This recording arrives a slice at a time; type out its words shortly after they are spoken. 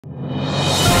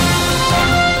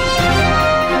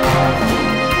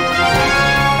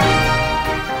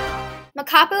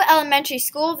Makapu Elementary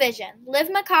School vision: live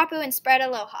Makapu and spread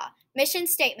aloha. Mission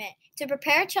statement: to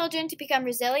prepare children to become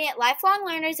resilient, lifelong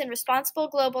learners and responsible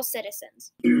global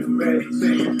citizens.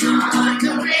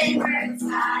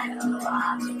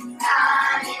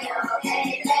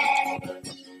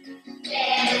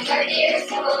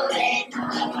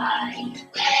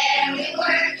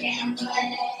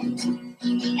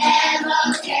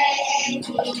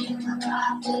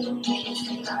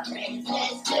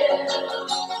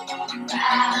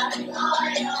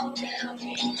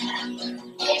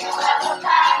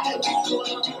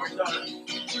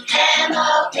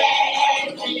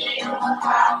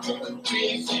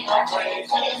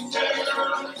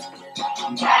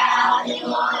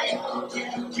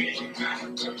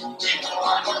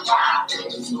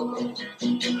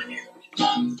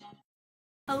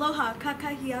 Aloha,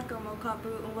 kakahiaka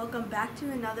Mokapu, and welcome back to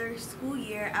another school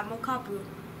year at Mokapu.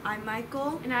 I'm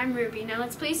Michael. And I'm Ruby. Now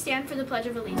let's please stand for the Pledge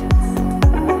of Allegiance.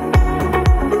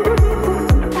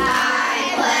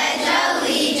 I pledge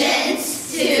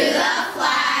allegiance to the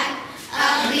flag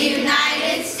of the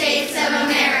United States of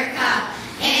America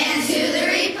and to the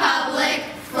republic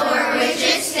for which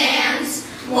it stands,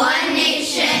 one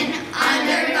nation,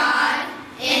 under God,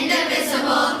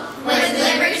 indivisible, with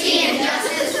liberty and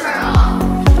justice for all.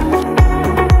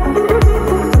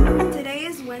 Today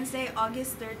is Wednesday,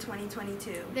 August 3rd,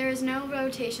 2022. There is no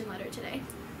rotation letter today.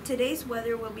 Today's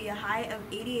weather will be a high of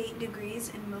 88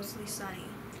 degrees and mostly sunny.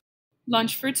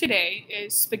 Lunch for today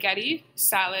is spaghetti,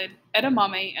 salad,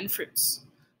 edamame, and fruits.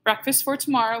 Breakfast for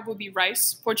tomorrow will be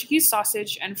rice, Portuguese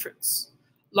sausage, and fruits.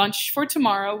 Lunch for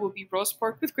tomorrow will be roast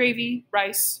pork with gravy,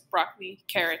 rice, broccoli,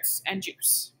 carrots, and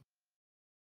juice.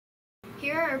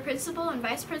 Here are our principal and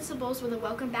vice principals with a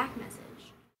welcome back message.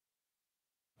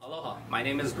 Aloha, my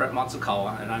name is Brett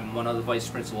Matsukawa and I'm one of the vice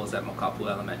principals at Mokapu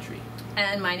Elementary.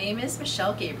 And my name is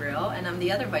Michelle Gabriel and I'm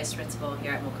the other vice principal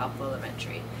here at Mokapu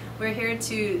Elementary. We're here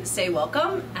to say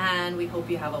welcome and we hope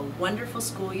you have a wonderful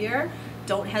school year.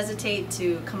 Don't hesitate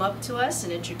to come up to us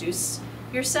and introduce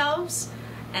yourselves,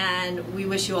 and we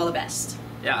wish you all the best.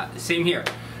 Yeah, same here.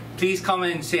 Please come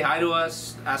and say hi to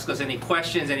us, ask us any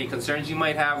questions, any concerns you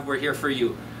might have. We're here for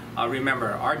you.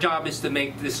 Remember, our job is to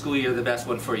make this school year the best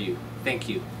one for you. Thank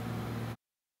you.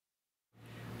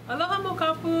 Aloha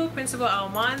Mokapu, Principal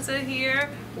Almanza here.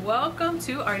 Welcome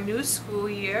to our new school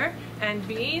year and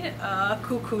being a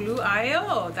Kukulu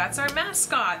Ayo. That's our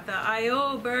mascot, the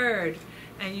Ayo bird.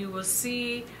 And you will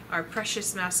see our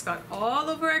precious mascot all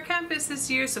over our campus this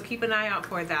year, so keep an eye out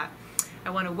for that. I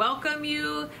want to welcome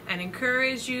you and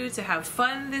encourage you to have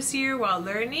fun this year while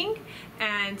learning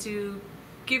and to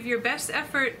give your best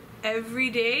effort every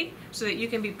day so that you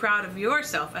can be proud of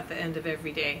yourself at the end of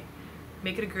every day.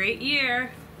 Make it a great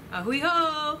year. Ahui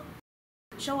ho!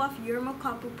 Show off your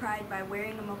Mokapu pride by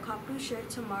wearing a Mokapu shirt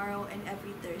tomorrow and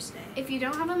every Thursday. If you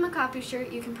don't have a Makapu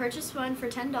shirt, you can purchase one for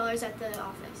 $10 at the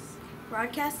office.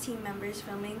 Broadcast team members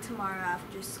filming tomorrow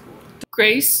after school.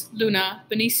 Grace, Luna,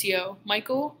 Benicio,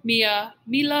 Michael, Mia,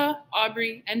 Mila,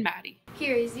 Aubrey, and Maddie.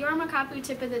 Here is your Makapu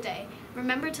tip of the day.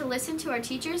 Remember to listen to our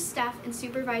teachers, staff, and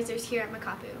supervisors here at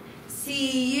Makapu.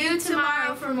 See you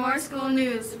tomorrow for more school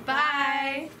news.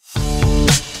 Bye!